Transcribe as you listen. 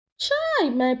Hi,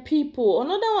 my people.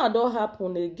 Another one don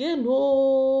happen again.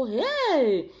 Oh,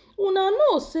 hey, una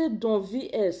know say Don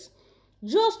vs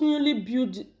just newly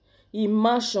build im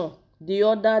mansion the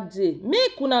other day.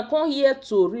 Make una come hear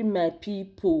tori, my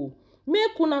people.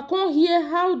 Make una come hear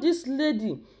how this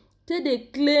lady take dey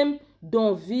claim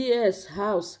Don vs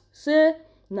house, say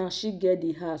na she get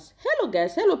the house. Hello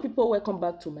guys, hello people, welcome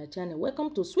back to my channel.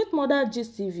 Welcome to Sweet Mother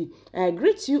Gist TV. I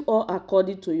greet you all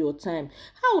according to your time.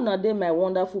 How una dey, my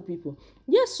wonderful people?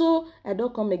 Yes, so I don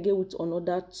come again with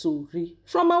another tori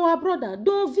from our brother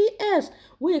Don vs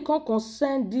wey come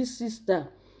concern this sister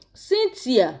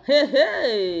Cynthia.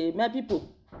 Hey, my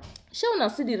people, shey una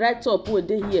see the write up wey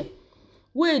dey here,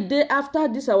 wey dey after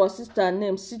this our sister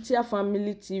name Cynthia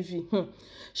family TV.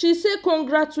 She say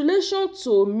congratulations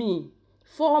to me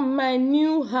for my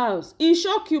new house. E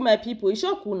shock you, my people? E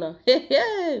shock una?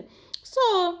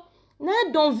 So na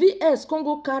Don vs come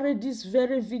go carry this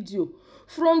very video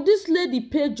from this lady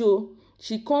page.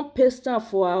 She come paste am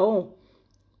for her own.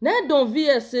 Na Don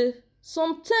vs say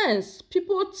sometimes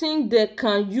people think they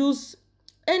can use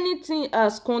anything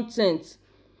as content.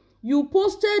 You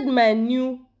posted my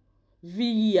new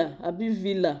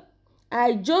villa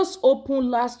I just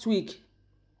opened last week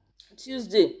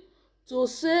Tuesday to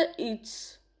say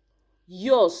it's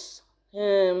yours.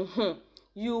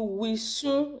 You will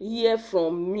soon hear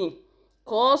from me,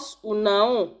 cause una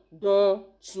own don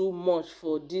too much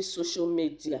for this social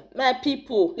media. My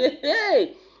people,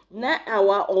 na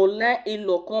our online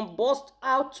in-law come burst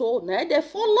out. Na dey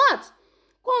fall out,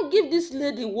 come give this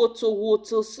lady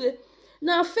woto say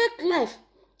na fake life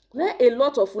na a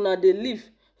lot of una dey live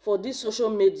for this social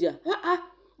media.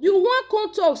 You wan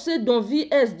come talk say Don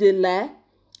vs dey lie,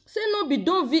 say no be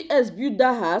Don vs build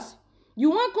that house? You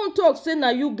wan come talk say na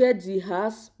you get the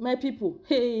house? My people,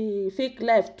 hey, fake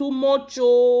life too much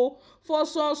for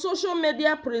some social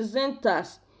media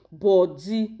presenters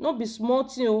body. No be small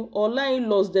thing online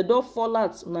in-laws dey don fall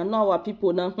out. Na know our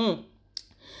people na.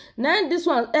 Na this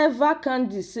one Ever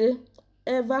Candy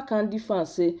fan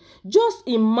say just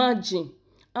imagine,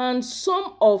 and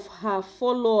some of her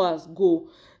followers go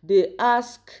dey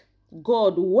ask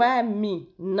God why me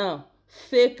now?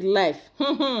 Fake life.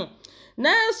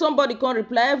 Now somebody come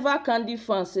reply, Ever Candy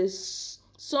fan says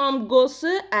some go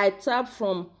say I tap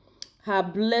from her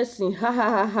blessing.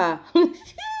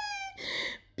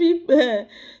 People,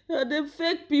 the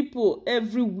fake people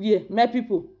everywhere, my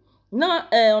people. Now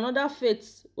another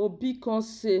faith Obi come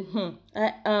say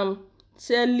I am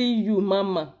telling you,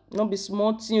 mama, no be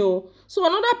small thing. So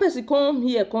another person come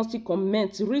here, come still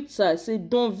comment, Rita say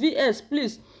Don vs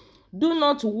please do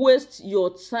not waste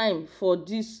your time for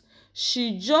this.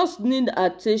 She just need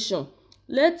attention.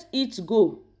 Let it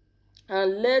go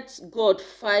and let God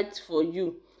fight for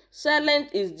you. Silence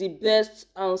is the best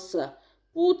answer.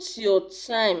 Put your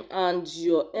time and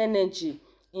your energy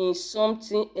in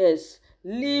something else.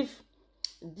 Leave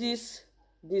this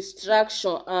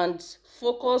distraction and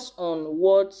focus on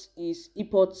what is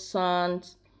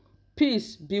important.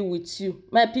 Peace be with you,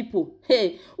 my people.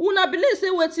 Hey, una believe say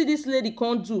wetin this lady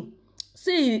come do,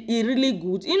 say e really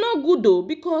good? E no good though,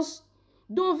 because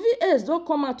Don vs don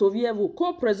come out of heaven,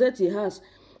 come present e house.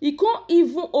 E come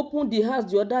even open the house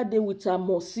the other day with her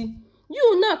mercy.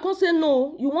 You now come say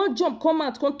no, you wan jump come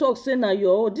out come talk say na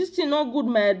your own. This thing no good,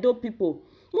 my Edo people.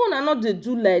 Una no dey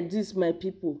do like this, my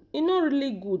people. E no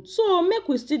really good. So make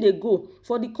we still dey go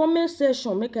for the comment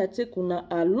section, make I take una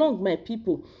along, my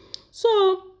people.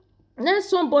 So then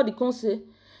somebody come say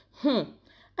I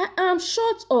am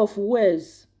short of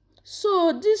words.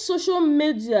 So this social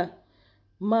media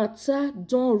matter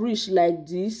don reach like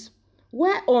this,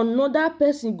 why another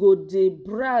person go dey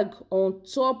brag on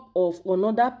top of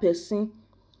another person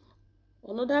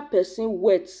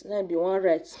wealth? Na be one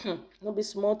right. No be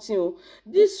small thing.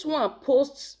 This one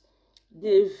post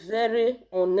dey very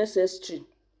unnecessary.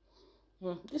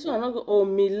 This one no go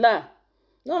Mila.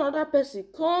 No, another person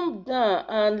calm down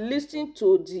and listen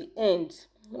to the end.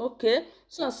 Okay,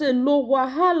 so I say low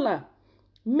wahala,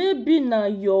 maybe na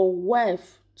your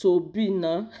wife to be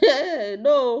na. Hey,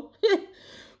 no.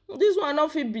 This one no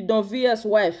fit be Don vs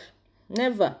wife,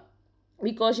 never,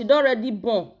 because she don already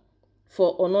born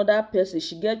for another person.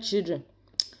 She get children.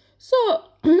 So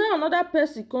now another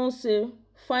person come say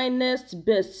finest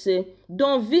best, say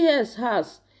Don vs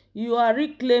house you are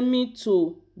reclaiming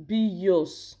to be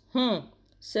yours.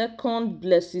 Second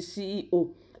Blessing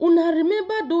CEO. Una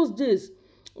remember those days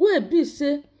wey be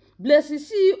say Blessing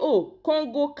CEO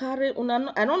come go carry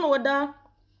una? I don't know whether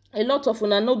a lot of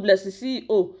una know Blessing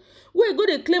CEO, wey go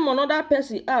dey claim another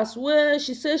person house, where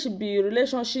she say she be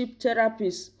relationship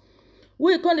therapist,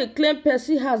 we come dey claim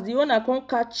person house, the owner come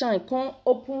catch am, come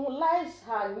open lies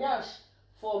her nyash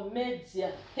for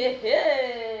media.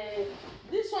 Hey,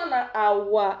 this one na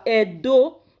our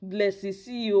Edo blessing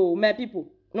CEO, my people.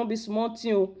 No be small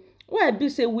thing o. Why be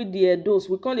say we the Edos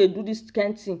we come dey do this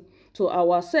kind thing to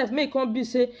ourselves? Make come be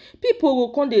say people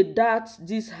go come dey doubt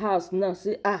this house now,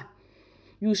 say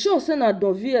you sure say na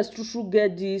Don VS true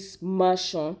get this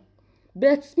mansion?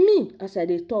 But me, as I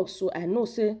dey talk so, I know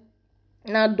say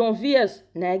na Don VS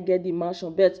na get the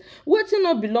mansion, but wetin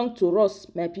no belong to us,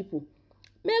 my people,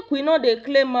 make we no dey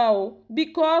claim am o,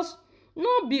 because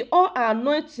no be all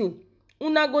anointing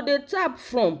una go dey tap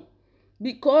from.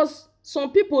 Because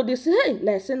some people dey say, hey,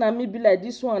 like say na me be like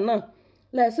this one now,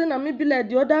 like say na me be like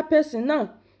the other person now,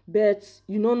 but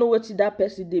you no know wetin that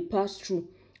person dey pass through.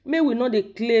 Make we no dey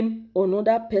claim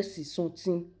another person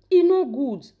something. E no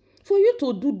good for you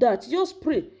to do that. Just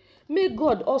pray, may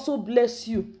God also bless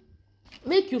you,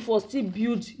 make you for still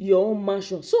build your own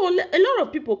mansion. So a lot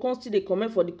of people come still dey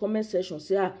comment for the comment section,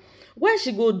 say why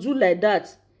she go do like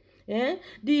that?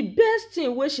 The best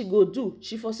thing wey she go do,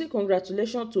 she for say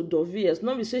congratulations to Don VS.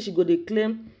 No be say she go dey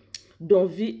claim Don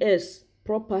VS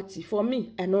property. For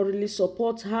me, I no really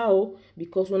support her,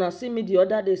 because when I see me the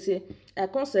other day say I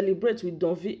can't celebrate with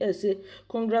Don VS, say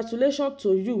congratulations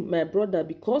to you, my brother,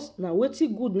 because na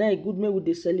wetin good na e good make we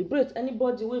dey celebrate.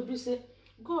 Anybody wey be say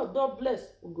God don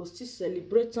bless, we go still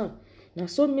celebrate am. Na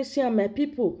so me see am, my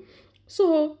people.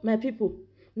 So my people,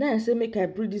 now I say make I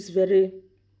bring this very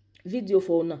video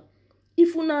for una.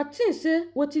 If una think say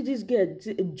wetin this girl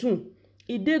do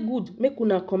e dey good, make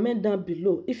una comment down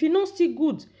below. If e no still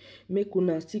good, make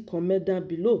una still comment down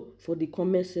below for the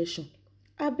comment section.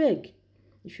 Abeg,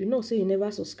 if you know say you never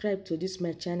subscribe to this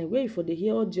my channel, where you for dey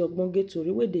hear all the ogbonge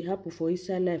tori wey dey happen for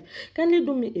inside life, kindly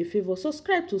do me a favor,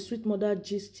 subscribe to Sweet Mother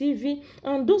Gist TV.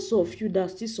 And those of you that are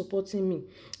still supporting me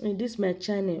in this my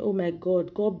channel, oh my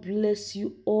God, God bless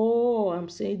you all. I'm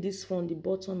saying this from the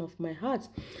bottom of my heart.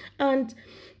 And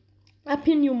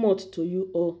happy new month to you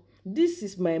all. This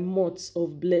is my month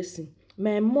of blessing,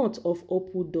 my month of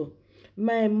open door,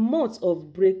 my month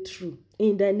of breakthrough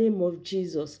in the name of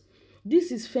Jesus.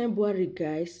 This is February,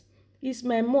 guys. It's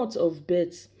my month of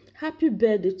birth. Happy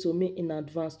birthday to me in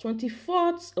advance.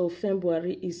 24th of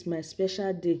February is my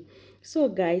special day. So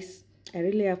guys, I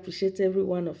really appreciate every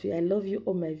one of you. I love you,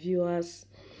 all my viewers.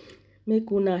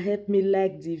 Make una help me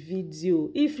like the video.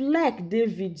 If like the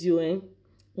video,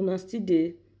 una still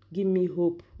dey give me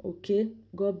hope. Okay,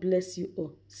 God bless you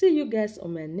all. See you guys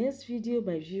on my next video,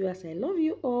 my viewers. I love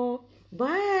you all.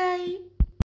 Bye.